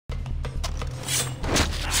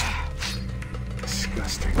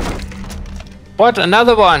What?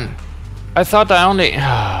 Another one? I thought I only...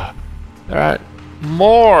 there are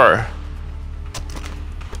more.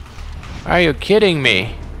 Are you kidding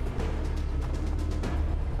me?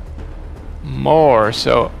 More,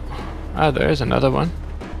 so... Ah, there's another one.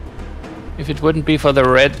 If it wouldn't be for the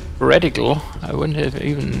red reticle, I wouldn't have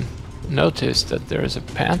even noticed that there is a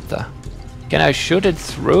panther. Can I shoot it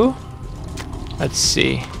through? Let's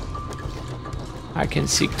see. I can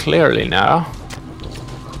see clearly now.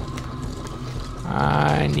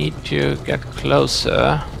 I need to get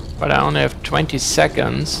closer, but I only have 20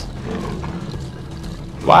 seconds.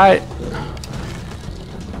 Why?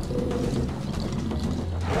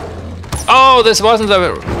 Oh, this wasn't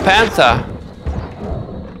the panther.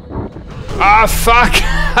 Ah, fuck!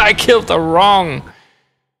 I killed the wrong.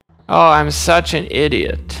 Oh, I'm such an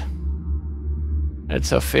idiot.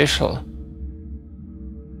 It's official.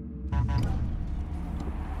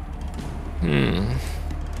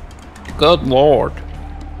 Good lord.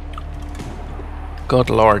 Good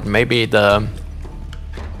lord, maybe the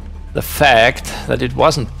fact that it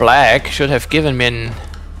wasn't black should have given me an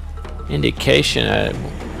indication,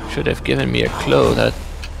 should have given me a clue that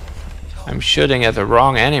I'm shooting at the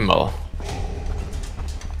wrong animal.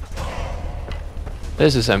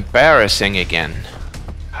 This is embarrassing again.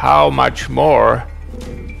 How much more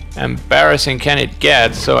embarrassing can it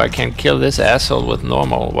get so I can kill this asshole with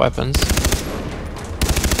normal weapons?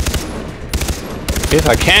 If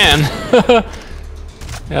I can.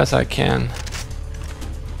 Yes, I can.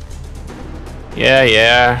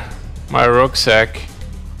 Yeah, my rucksack.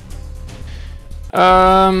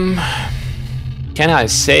 Can I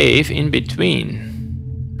save in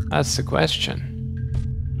between? That's the question.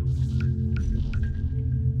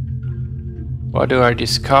 What do I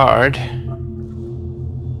discard?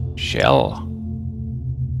 Shell.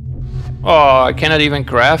 Oh, I cannot even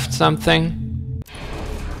craft something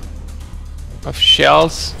of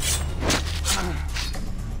shells.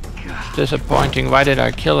 Disappointing. Why did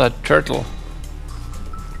I kill that turtle?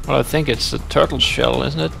 Well, I think it's the turtle shell,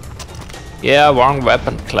 isn't it? Yeah, wrong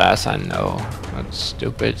weapon class, I know. That's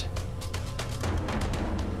stupid.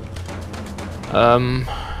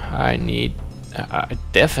 I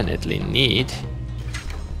definitely need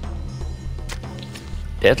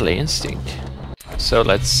Deadly Instinct. So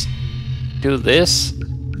let's do this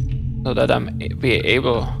so that I'm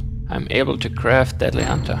able to craft Deadly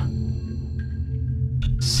Hunter.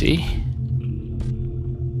 See?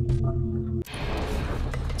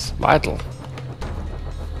 It's vital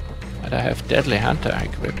that I have Deadly Hunter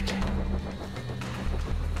equipped.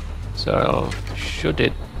 So I'll shoot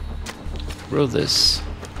it through this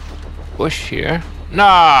bush here.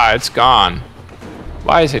 Nah, it's gone.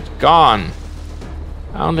 Why is it gone?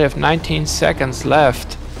 I only have 19 seconds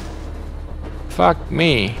left. Fuck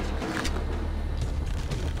me.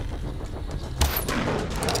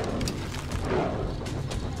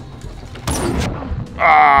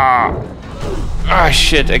 Ah,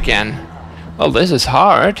 shit again. Well, this is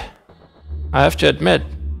hard. I have to admit.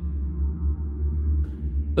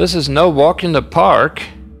 This is no walk in the park.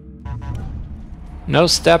 No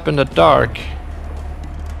step in the dark.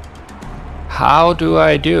 How do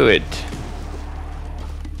I do it?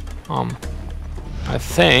 I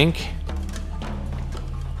think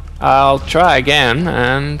I'll try again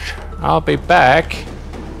and I'll be back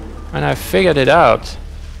when I figured it out.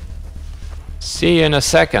 See you in a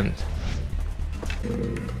second.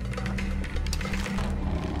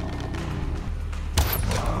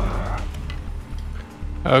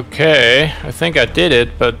 Okay, I think I did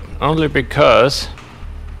it, but only because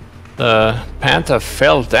the panther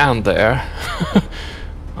fell down there.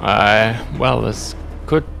 Well, this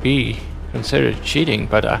could be considered cheating,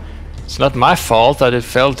 but it's not my fault that it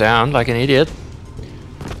fell down like an idiot.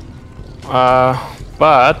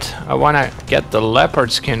 But I want to get the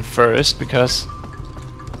leopard skin first because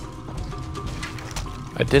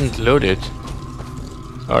I didn't loot it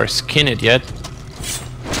or skin it yet.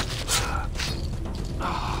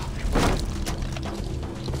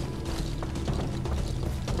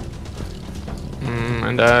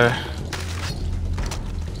 And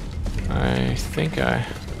I think I'm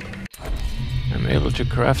able to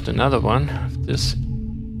craft another one of this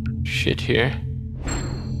shit here.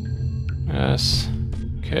 Yes,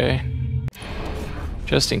 okay.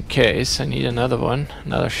 Just in case, I need another one,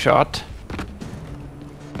 another shot.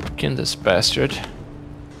 Skin this bastard.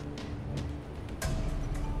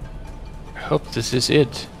 I hope this is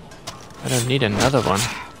it. I don't need another one.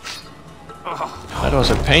 That was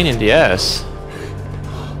a pain in the ass.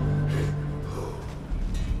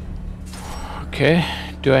 Okay,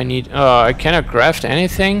 do I need... Oh, I cannot craft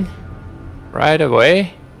anything right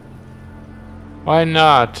away? Why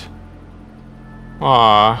not?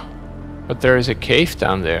 Aw, but there is a cave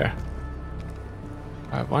down there.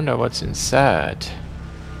 I wonder what's inside.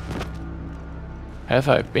 Have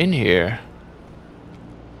I been here?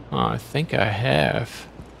 Oh, I think I have.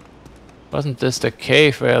 Wasn't this the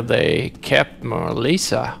cave where they kept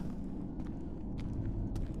Lisa?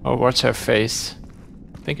 Or what's her face?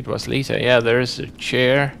 I think it was Lisa. Yeah, there's a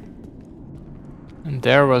chair. And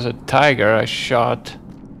there was a tiger I shot.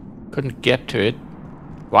 Couldn't get to it.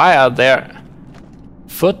 Why are there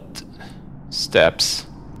footsteps,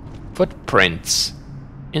 footprints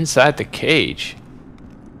inside the cage?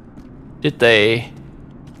 Did the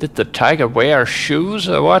tiger wear shoes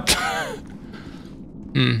or what?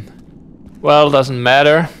 Well, doesn't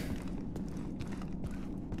matter.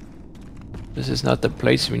 This is not the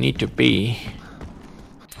place we need to be.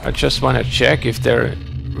 I just want to check if there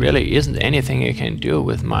really isn't anything I can do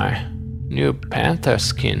with my new panther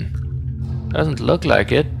skin. Doesn't look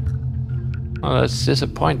like it. Oh, that's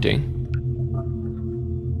disappointing.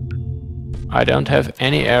 I don't have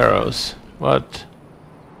any arrows. What?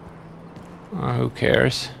 Oh, who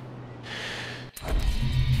cares?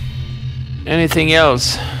 Anything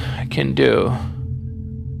else I can do?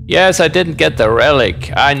 Yes, I didn't get the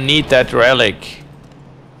relic. I need that relic.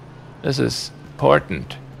 This is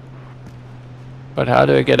important. But how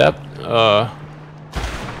do I get up?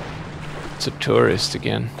 It's a tourist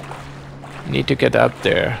again. I need to get up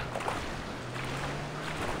there.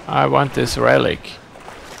 I want this relic.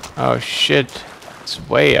 Oh shit. It's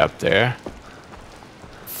way up there.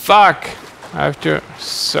 Fuck! I have to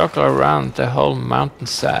circle around the whole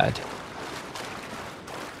mountainside.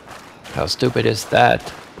 How stupid is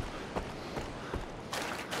that?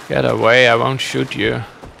 Get away, I won't shoot you.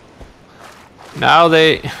 Now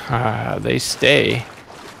they stay.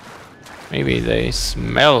 Maybe they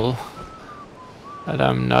smell that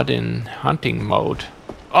I'm not in hunting mode.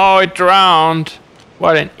 Oh, it drowned!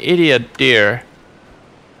 What an idiot deer.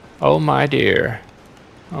 Oh my dear.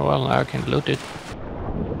 Oh well, now I can loot it.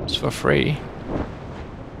 It's for free.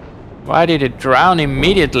 Why did it drown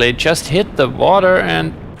immediately? It just hit the water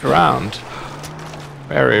and drowned.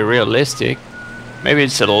 Very realistic. Maybe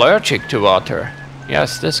it's allergic to water.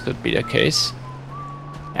 Yes, this could be the case.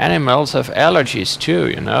 Animals have allergies too,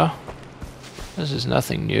 you know. This is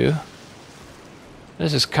nothing new.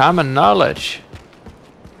 This is common knowledge.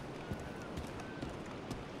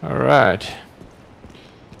 Alright.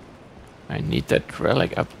 I need that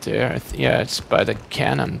relic up there. Yeah, it's by the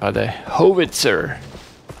cannon, by the howitzer.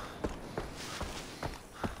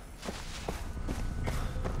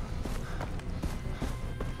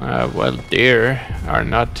 Well, deer are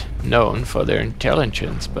not known for their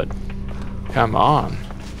intelligence, but come on.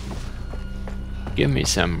 Give me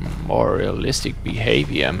some more realistic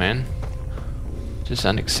behavior, man. This is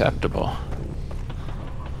unacceptable.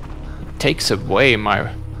 It takes away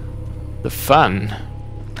the fun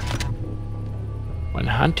when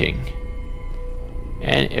hunting.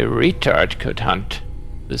 And a retard could hunt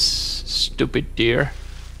this stupid deer.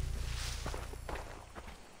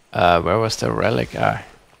 Where was the relic? Ah,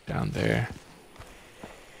 down there.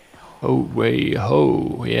 Oh, way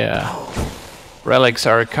ho, yeah. Relics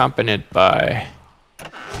are accompanied by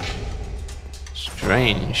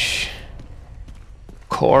strange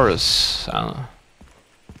chorus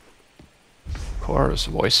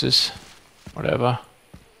voices, whatever.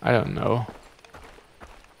 I don't know.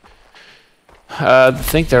 I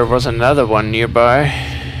think there was another one nearby.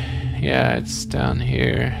 Yeah, it's down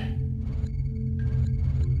here.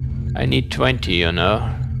 I need 20, you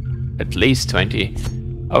know. At least 20.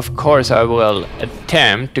 Of course I will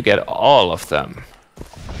attempt to get all of them.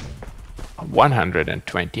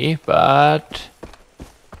 120, but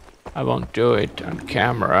I won't do it on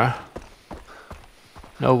camera.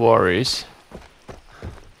 No worries.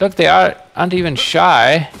 Look, they aren't even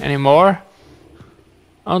shy anymore.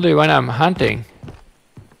 Only when I'm hunting.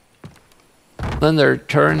 Then they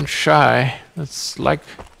turn shy. That's like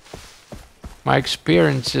my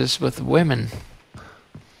experiences with women.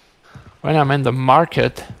 When I'm in the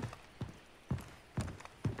market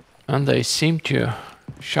and they seem to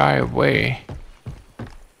shy away.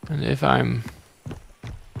 And if I'm,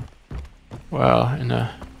 well, in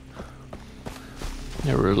a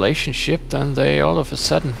relationship, then they all of a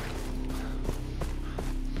sudden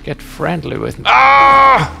get friendly with me.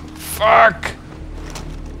 Ah! Fuck!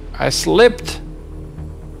 I slipped.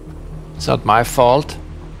 It's not my fault.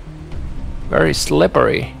 Very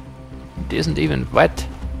slippery. It isn't even wet.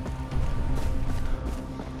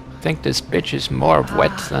 I think this bitch is more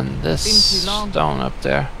wet than this stone up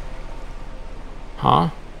there. Huh?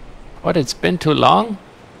 What, it's been too long?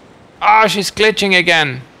 Ah, she's glitching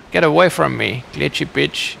again. Get away from me, glitchy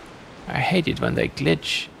bitch. I hate it when they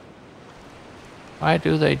glitch. Why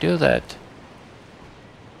do they do that?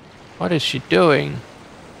 What is she doing?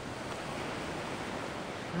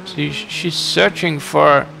 She's searching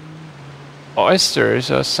for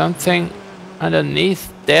oysters or something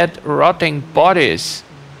underneath dead, rotting bodies.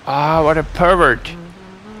 Ah, what a pervert.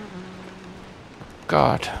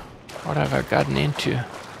 God, what have I gotten into?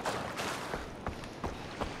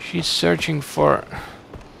 She's searching for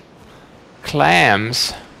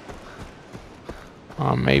clams.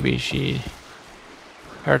 Or maybe she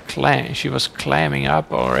was clamming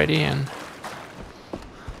up already and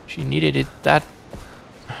she needed it that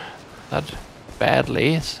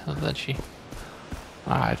badly, so that she...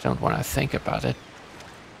 I don't want to think about it.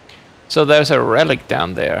 So there's a relic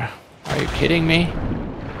down there. Are you kidding me?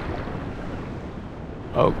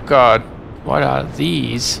 Oh god, what are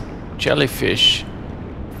these? Jellyfish.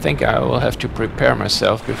 I think I will have to prepare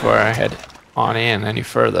myself before I head on in any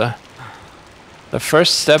further. The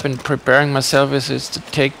first step in preparing myself is to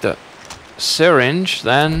take the syringe,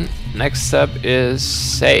 then next step is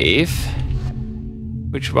save,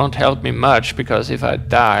 which won't help me much because if I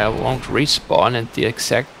die I won't respawn in the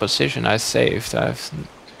exact position I saved. I've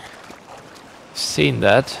seen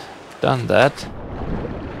that, done that.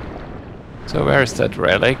 So where is that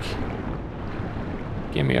relic?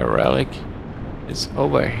 Give me a relic. It's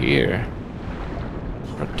over here.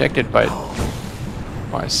 Protected by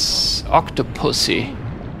octopusy.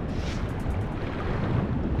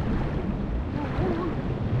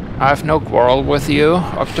 I have no quarrel with you,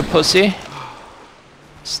 octopusy.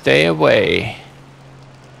 Stay away.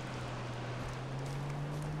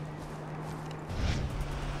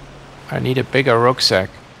 I need a bigger rucksack.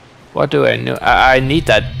 What do I know? I need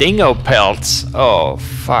that dingo pelts. Oh,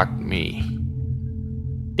 fuck me.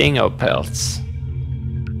 Dingo pelts.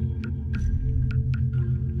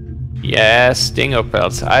 Yes, dingo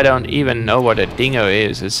pelts. I don't even know what a dingo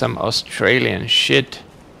is. It's some Australian shit.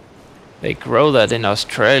 They grow that in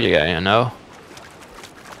Australia, you know.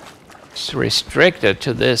 It's restricted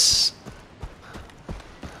to this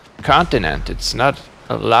continent. It's not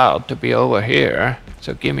allowed to be over here.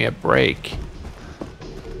 So give me a break.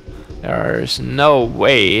 There's no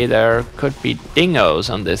way there could be dingoes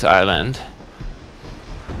on this island.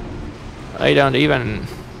 I don't even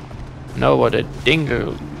know what a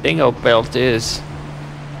dingo belt is.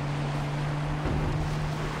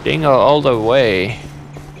 Dingo all the way.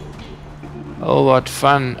 Oh, what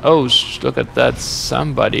fun. Oh, look at that.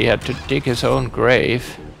 Somebody had to dig his own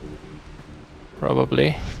grave.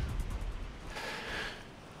 Probably.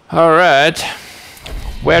 Alright.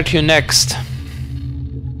 Where to next?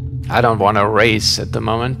 I don't want to race at the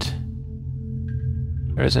moment.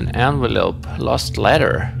 There's an envelope. Lost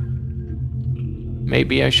letter.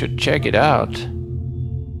 Maybe I should check it out.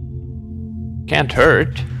 Can't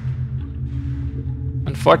hurt.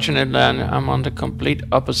 Unfortunately, I'm on the complete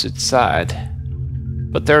opposite side.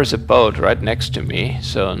 But there's a boat right next to me,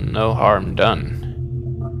 so no harm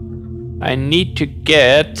done. I need to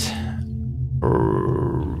get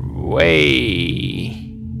way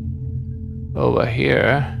over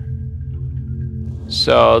here.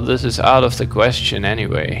 So this is out of the question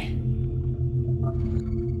anyway.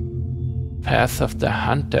 Path of the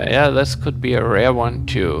Hunter. Yeah, this could be a rare one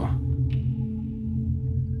too.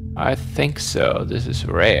 I think so. This is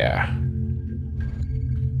rare.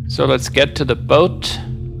 So let's get to the boat.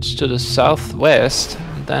 It's to the southwest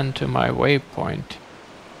and then to my waypoint.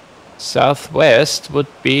 Southwest would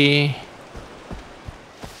be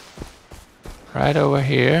right over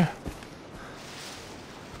here.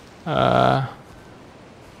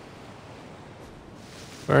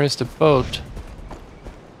 Where is the boat?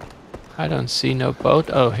 I don't see no boat.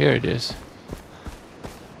 Oh, here it is.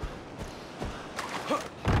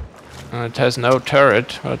 It has no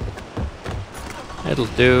turret, but it'll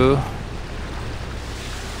do.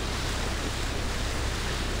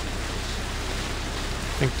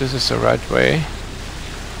 I think this is the right way.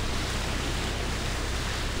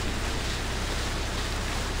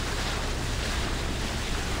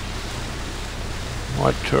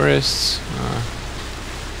 More tourists.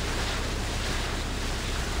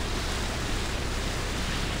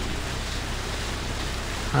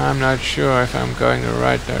 I'm not sure if I'm going the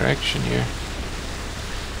right direction here.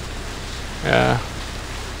 Yeah.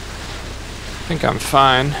 I think I'm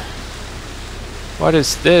fine. What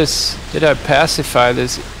is this? Did I pacify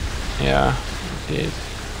this? Yeah, I did.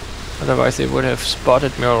 Otherwise they would have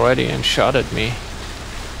spotted me already and shot at me.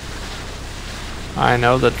 I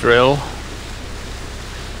know the drill.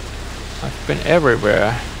 I've been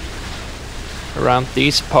everywhere around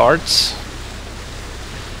these parts.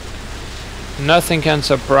 Nothing can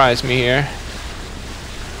surprise me here.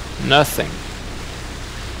 Nothing.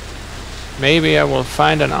 Maybe I will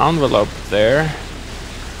find an envelope there,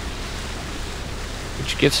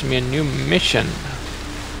 which gives me a new mission.